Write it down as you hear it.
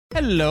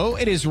Hello,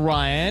 it is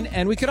Ryan,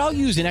 and we could all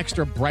use an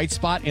extra bright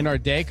spot in our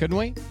day, couldn't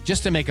we?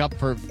 Just to make up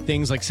for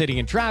things like sitting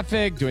in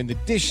traffic, doing the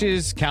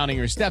dishes, counting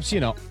your steps,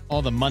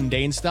 all the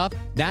mundane stuff.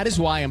 That is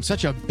why I'm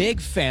such a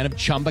big fan of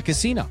Chumba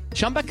Casino.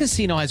 Chumba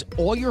Casino has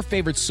all your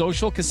favorite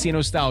social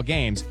casino-style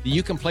games that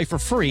you can play for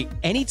free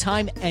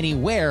anytime,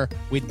 anywhere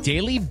with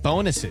daily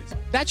bonuses.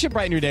 That should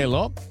brighten your day a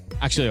little.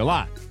 Actually, a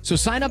lot. So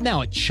sign up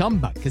now at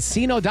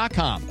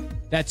ChumbaCasino.com.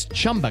 That's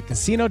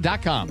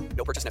ChumbaCasino.com.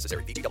 No purchase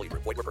necessary. VGW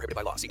Group. Void where prohibited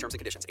by law. See terms and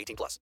conditions.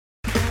 18+.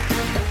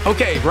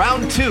 Okay,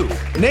 round two.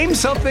 Name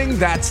something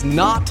that's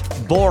not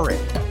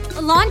boring.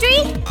 A laundry?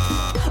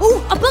 Ooh,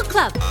 a book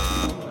club.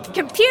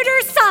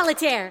 Computer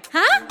solitaire,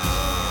 huh?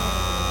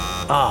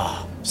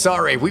 Ah,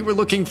 sorry. We were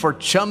looking for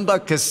Chumba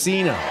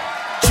Casino.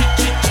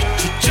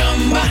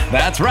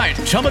 That's right.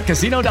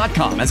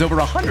 ChumbaCasino.com has over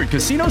 100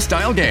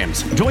 casino-style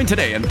games. Join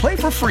today and play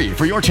for free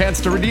for your chance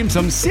to redeem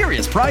some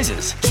serious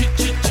prizes.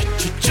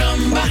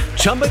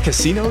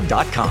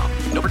 ChumbaCasino.com.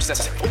 No purchase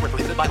necessary. Void where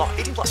prohibited by law.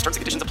 18+. Terms and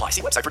conditions apply.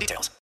 See website for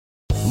details.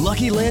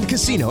 Lucky Land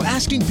Casino,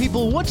 asking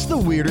people, what's the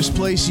weirdest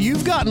place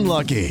you've gotten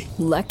lucky?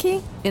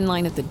 Lucky? In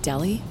line at the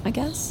deli, I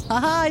guess?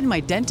 Aha, in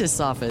my dentist's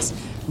office.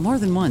 More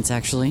than once,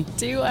 actually.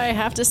 Do I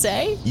have to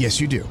say?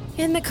 Yes, you do.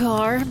 In the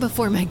car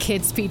before my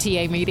kids'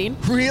 PTA meeting.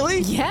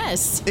 Really?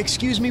 Yes.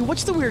 Excuse me,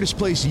 what's the weirdest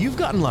place you've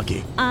gotten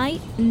lucky? I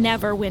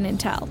never win and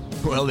tell.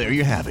 Well, there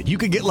you have it. You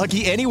can get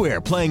lucky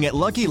anywhere, playing at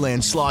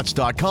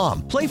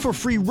LuckyLandSlots.com. Play for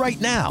free right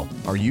now.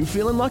 Are you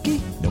feeling lucky?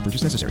 No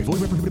purchase necessary.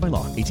 Void where prohibited by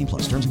law. 18+.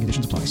 Terms and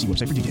conditions apply. See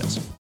website for details.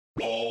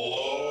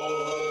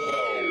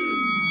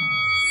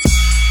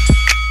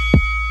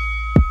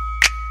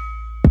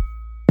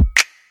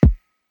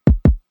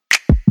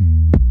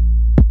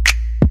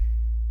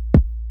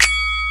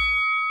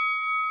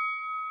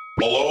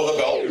 Below the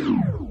belt.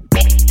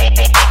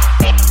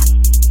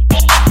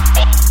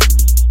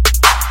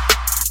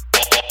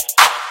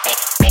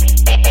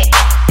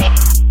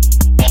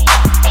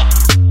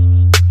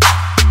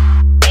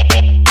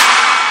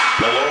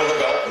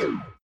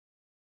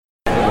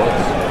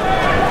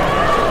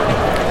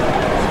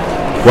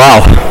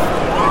 Wow,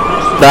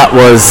 that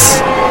was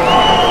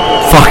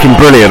fucking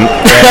brilliant.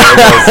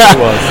 Yeah, it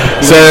was.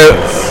 So,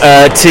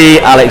 T,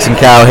 Alex and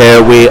Cal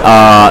here, we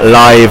are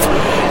live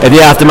in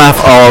the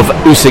aftermath of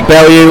Usyk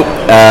Bellew,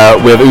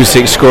 with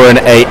Usyk scoring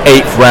a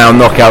 8th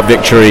round knockout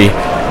victory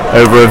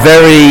over a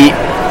very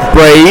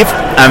brave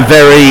and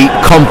very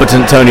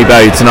competent Tony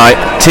Bellew tonight.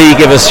 T,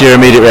 give us your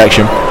immediate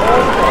reaction.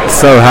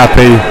 So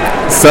happy,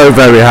 so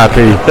very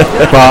happy,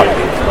 but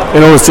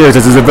in all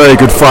seriousness, it was a very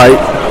good fight.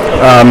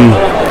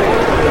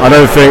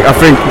 I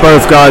think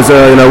both guys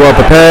are well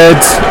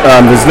prepared.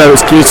 There's no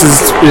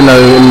excuses in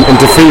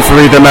defeat for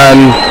either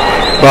man,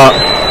 but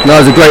no,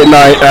 it was a great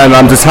night, and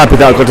I'm just happy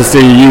that I got to see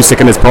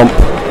Usyk in his pomp.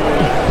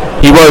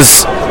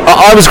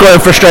 I was growing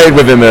frustrated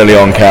with him early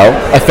on, Cal.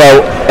 I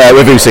felt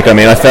with Usyk.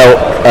 I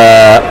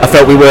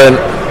felt we weren't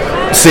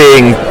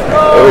seeing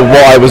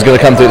what I was going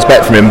to come to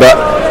expect from him, but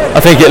I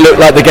think it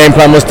looked like the game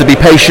plan was to be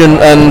patient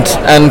and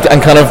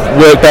kind of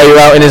work Bellew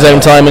out in his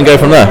own time and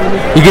go from there.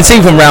 You can see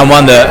from round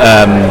one that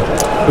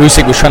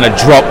Usyk was trying to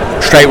drop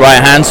straight right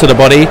hands to the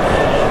body.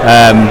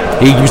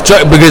 He was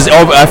because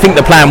I think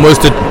the plan was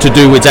to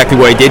do exactly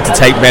what he did, to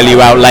take Bellew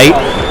out late.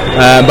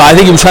 But I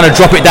think he was trying to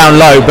drop it down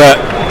low,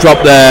 but drop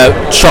the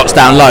shots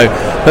down low.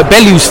 But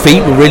Bellew's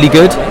feet were really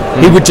good.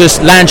 He would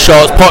just land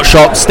shots, pot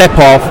shots, step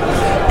off.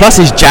 Plus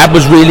his jab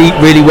was really,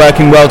 really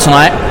working well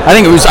tonight. I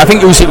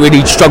think Usyk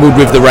really struggled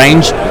with the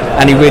range,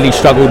 and he really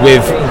struggled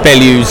with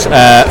Bellew's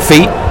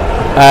feet.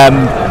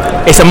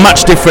 It's a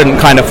much different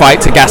kind of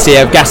fight to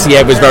Gassiev.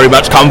 Gassiev was very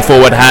much come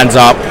forward, hands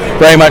up,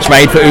 very much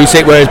made for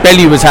Usyk, whereas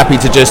Bellew was happy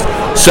to just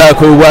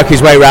circle, work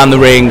his way around the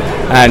ring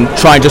and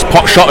try and just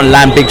pot shot and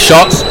land big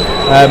shots.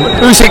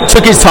 Usyk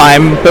took his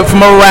time, but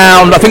from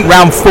around, I think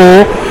round 4,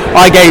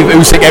 I gave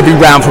Usyk every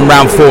round from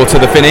round 4 to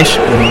the finish.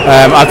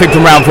 I think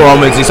from round 4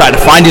 onwards he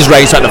started to find his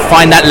range, started to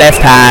find that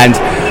left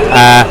hand,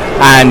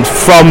 and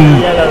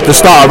from the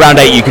start of round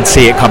 8 you could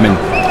see it coming.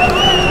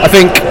 I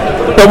think,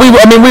 but we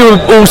were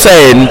all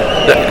saying,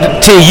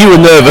 T, you were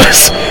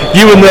nervous.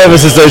 You were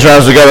nervous as those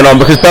rounds were going on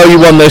because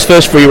Bellew won those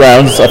first 3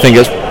 rounds. I think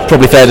it's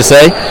probably fair to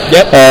say.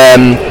 Yep.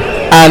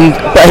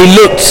 But he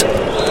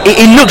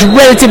looked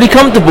relatively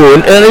comfortable,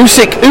 and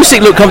Usyk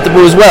looked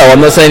comfortable as well.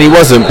 I'm not saying he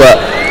wasn't, but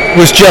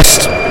was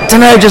just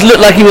looked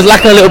like he was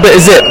lacking a little bit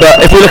of zip.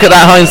 But if we look at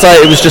that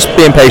hindsight, it was just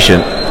being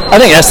patient. I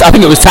think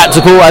it was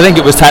tactical. I think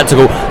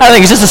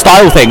it's just a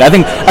style thing. I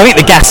think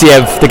the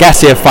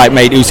Gassiev fight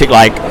made Usyk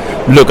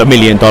look $1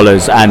 million,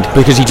 and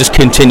because he just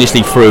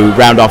continuously threw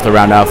round after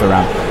round after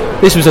round.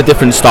 This was a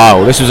different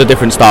style. This was a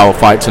different style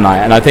fight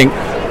tonight, and I think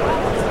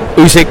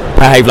Usyk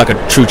behaved like a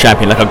true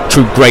champion, like a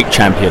true great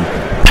champion.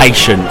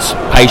 Patience.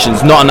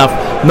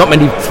 Not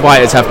many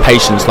fighters have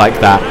patience like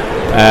that,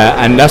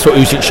 and that's what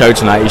Usyk showed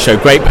tonight. He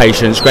showed great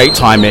patience, great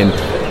timing,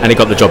 and he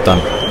got the job done.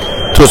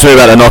 Talk to me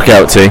about the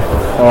knockout, T.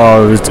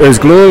 Oh, it was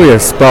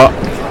glorious, but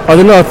I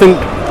don't know. I think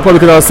probably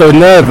because I was so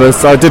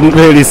nervous, I didn't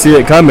really see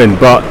it coming.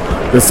 But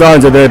the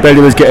signs are there.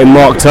 Bellew was getting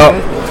marked up.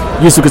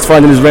 Usyk was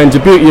finding his range. The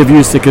beauty of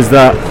Usyk is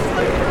that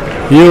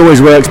He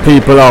always works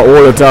people out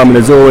all the time and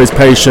is always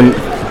patient,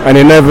 and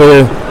he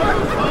never,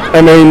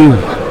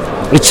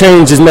 he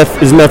changed his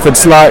method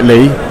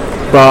slightly,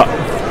 but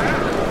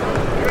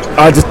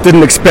I just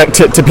didn't expect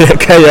it to be a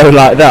KO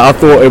like that. I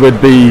thought it would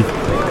be,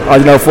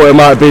 I thought it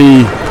might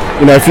be,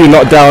 a few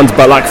knockdowns,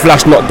 but like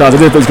flash knockdowns.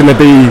 I didn't think it was going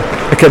to be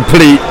a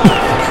complete,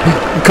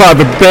 kind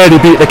of barely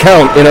beat the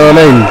count, you know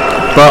what I mean?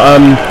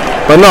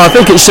 But no, I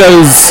think it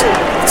shows.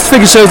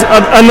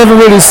 I never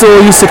really saw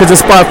Usyk as a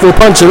spiteful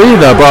puncher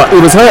either, but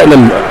he was hurting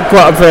him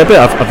quite a fair bit.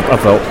 I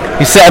felt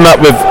he set him up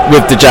with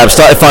the jab,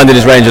 started finding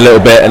his range a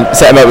little bit, and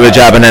set him up with a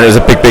jab, and then it was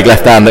a big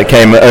left hand that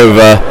came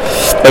over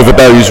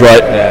Bellew's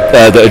right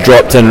that had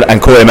dropped and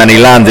caught him, and he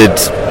landed.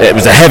 It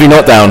was a heavy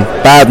knockdown,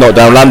 bad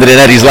knockdown, landed in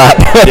Eddie's lap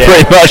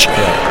pretty much,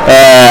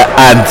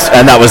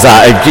 and that was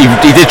that.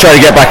 He did try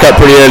to get back up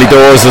pretty early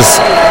doors. As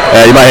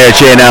you might hear a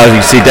cheer now.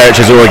 You see Derek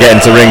Chisora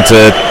getting to ring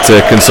to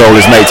console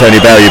his mate Tony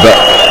Bellew, but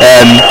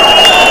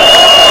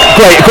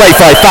great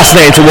fight,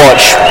 fascinating to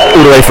watch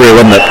all the way through,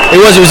 wasn't it?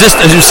 It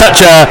was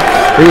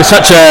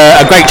such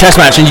a great chess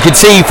match, and you could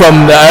see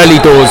from the early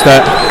doors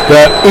that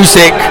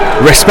Usyk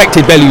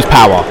respected Bellew's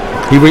power.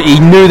 He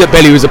knew that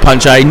Bellew was a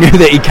puncher. He knew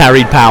that he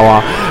carried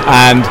power,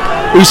 and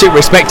Usyk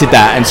respected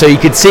that. And so you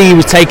could see he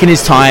was taking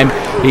his time.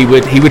 He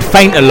would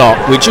feint a lot,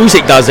 which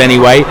Usyk does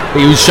anyway.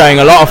 He was showing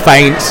a lot of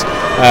feints,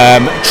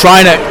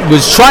 trying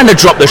to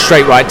drop the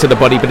straight right to the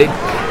body, but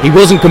he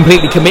wasn't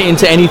completely committing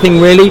to anything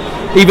really.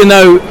 Even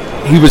though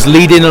he was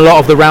leading a lot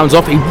of the rounds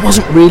off, he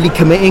wasn't really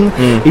committing.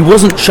 He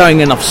wasn't showing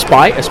enough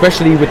spite,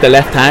 especially with the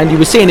left hand. You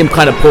were seeing him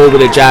kind of pull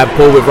with a jab,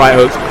 pull with right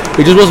hooks.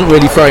 He just wasn't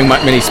really throwing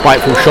many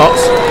spiteful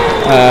shots.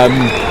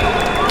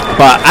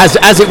 But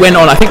as it went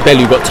on, I think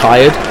Bellew got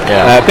tired.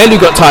 Bellew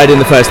got tired in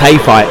the first hay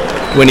fight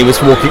when he was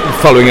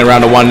following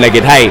around a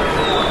one-legged hay,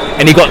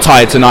 and he got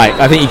tired tonight.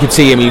 I think you could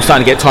see him. He was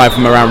starting to get tired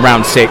from around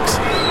round 6,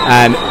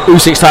 and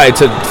Usyk started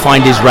to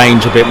find his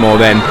range a bit more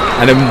then.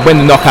 And then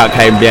when the knockout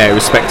came, it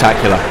was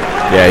spectacular.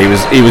 Yeah, it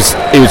was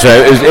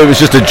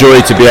just a joy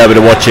to be able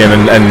to watch him,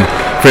 and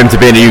for him to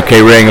be in a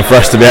UK ring, and for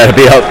us to be able to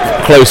be up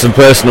close and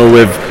personal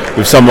with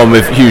someone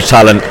with huge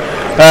talent.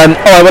 All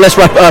right, well, let's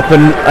wrap it up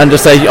and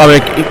just say,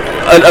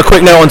 a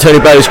quick note on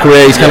Tony Bellew's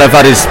career. He's kind of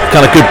had his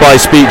kind of goodbye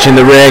speech in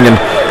the ring, and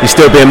he's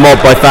still being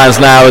mobbed by fans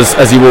now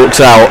as he walks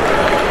out.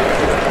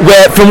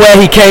 From where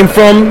he came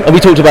from, and we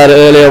talked about it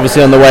earlier,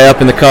 obviously on the way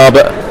up in the car,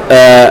 but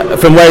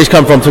from where he's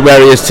come from to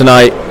where he is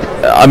tonight,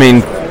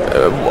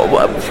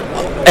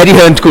 Eddie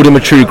Hearn called him a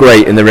true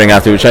great in the ring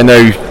after, which I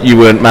know you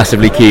weren't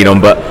massively keen on,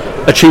 but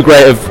a true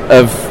great of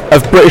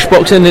British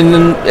boxing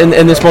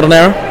in this modern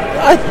era.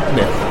 I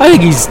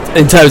think he's,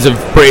 in terms of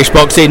British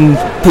boxing,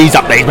 he's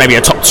up there. He's maybe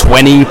a top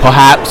 20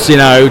 perhaps.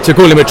 To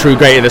call him a true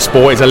great in the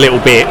sport is a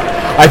little bit.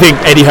 I think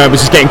Eddie Hearn was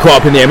just getting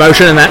caught up in the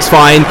emotion, and that's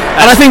fine.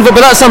 And I think, but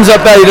that sums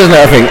up Bellew, doesn't it?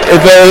 I think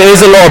there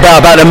is a lot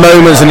about the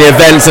moments and the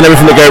events and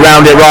everything that go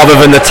around it, rather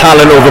than the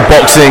talent or the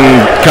boxing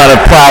kind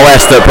of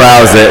prowess that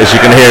prowls it. As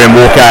you can hear him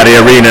walk out of the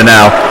arena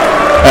now.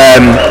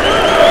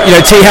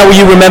 T, how will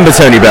you remember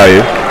Tony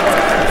Bellew?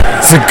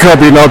 It's a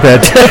cubby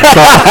knobhead.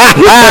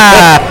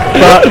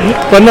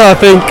 but no, I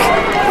think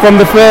from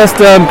the first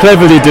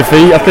Cleverly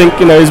defeat, I think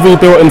he's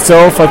rebuilt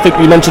himself. I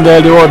think we mentioned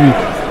earlier on,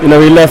 he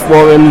left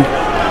Warren,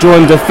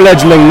 joined a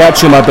fledgling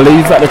Matchroom, I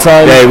believe, at the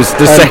time. Yeah, it was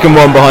the second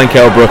one behind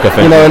Kell Brook, I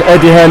think. And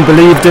Eddie Hearn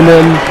believed in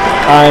him,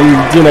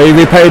 and he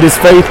repaid his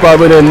faith by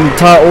winning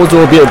titles,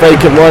 albeit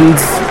vacant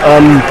ones.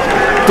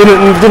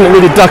 Didn't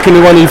really duck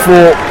anyone. He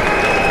fought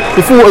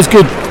as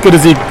good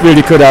as he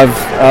really could have.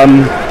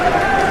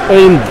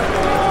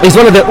 He's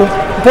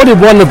probably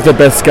one of the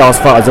best Scouse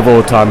fighters of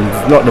all time.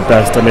 Not the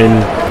best.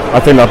 I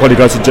think that probably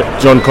goes to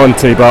John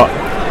Conte, but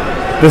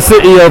the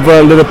city of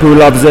Liverpool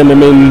loves him.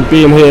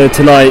 Being here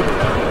tonight,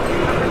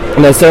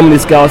 so many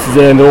Scousers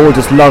here, and they all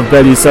just love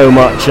Bellew so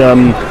much.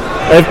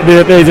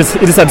 He just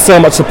had so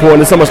much support,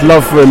 and there's so much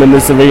love for him in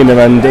this arena,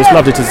 and it's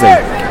lovely to see.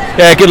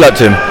 Yeah, good luck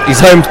to him.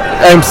 He's home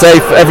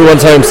safe.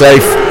 Everyone's home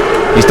safe.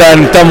 He's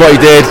done what he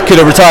did.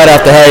 Could have retired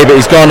after Hay, but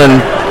he's gone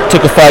and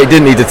took a fight he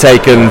didn't need to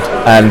take, and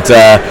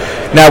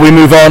now we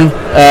move on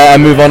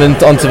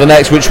onto the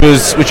next, which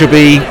will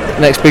be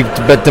next big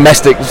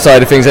domestic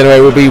side of things anyway,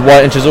 will be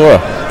White and Chisora.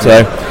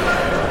 So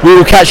we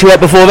will catch you up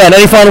before then.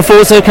 Any final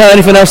thoughts, okay?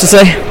 Anything else to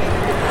say?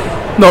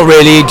 Not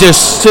really.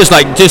 Just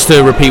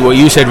to repeat what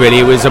you said. Really,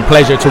 it was a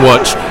pleasure to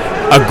watch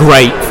a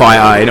great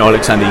fighter in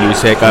Alexander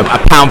Usyk, a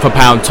pound for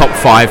pound top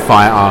 5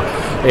 fighter.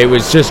 It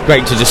was just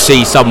great to just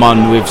see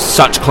someone with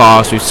such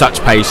class, with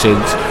such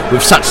patience,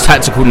 with such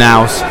tactical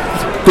nous,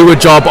 do a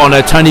job on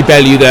a Tony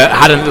Bellew that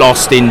hadn't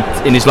lost in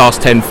his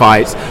last 10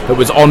 fights, that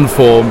was on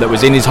form, that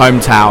was in his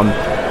hometown.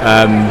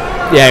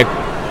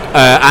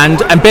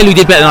 And Bellew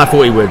did better than I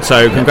thought he would,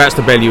 so congrats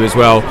to Bellew as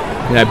well.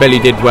 Bellew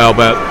did well,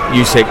 but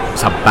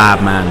Usyk's a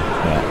bad man.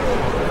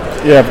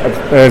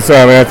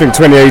 I think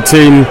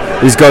 2018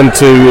 he's gone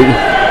to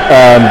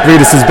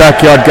Breedis'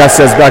 backyard,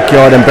 Gassia's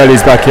backyard, and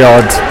Bellew's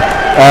backyard,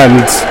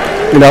 and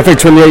I think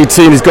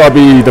 2018 has got to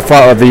be the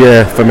fighter of the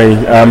year for me.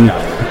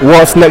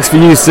 What's next for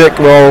Usyk?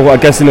 Well, I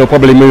guess he'll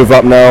probably move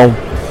up now.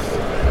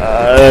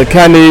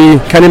 Can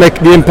he make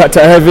the impact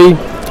at heavy?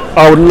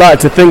 I would like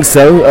to think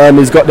so.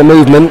 He's got the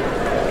movement.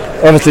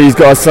 Obviously, he's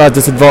got a slight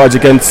disadvantage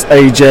against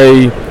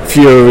AJ,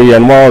 Fury,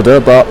 and Wilder,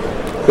 but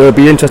it'll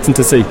be interesting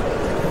to see.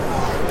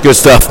 Good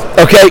stuff.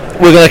 Okay,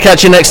 we're going to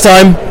catch you next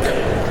time.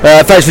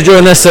 Thanks for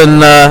joining us,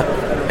 and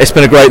it's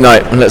been a great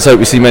night. And let's hope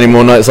we see many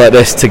more nights like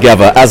this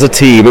together as a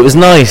team. It was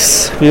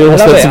nice. Yeah, I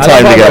spent some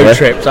time together. Road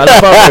trips. I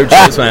love our road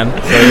trips, man.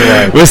 So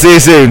anyway. We'll see you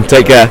soon.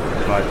 Take care.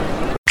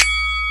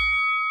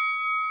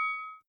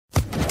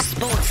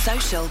 Sports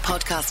Social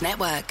Podcast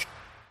Network.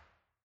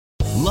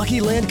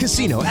 Lucky Land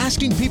Casino,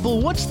 asking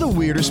people, what's the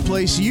weirdest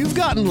place you've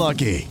gotten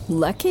lucky?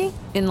 Lucky?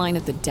 In line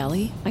at the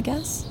deli, I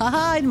guess?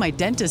 Aha, in my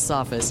dentist's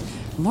office.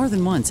 More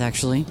than once,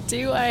 actually.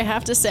 Do I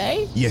have to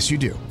say? Yes, you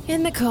do.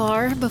 In the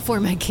car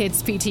before my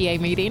kids' PTA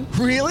meeting.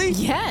 Really?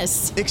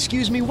 Yes.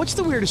 Excuse me, what's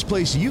the weirdest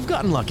place you've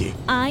gotten lucky?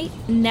 I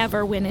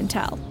never win and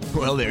tell.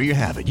 Well, there you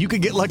have it. You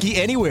can get lucky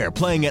anywhere,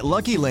 playing at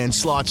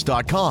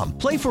LuckyLandSlots.com.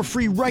 Play for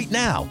free right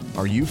now.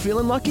 Are you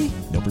feeling lucky?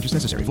 No purchase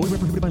necessary. Void where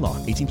prohibited by law.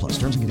 18+.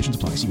 Terms and conditions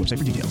apply. See website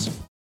for details.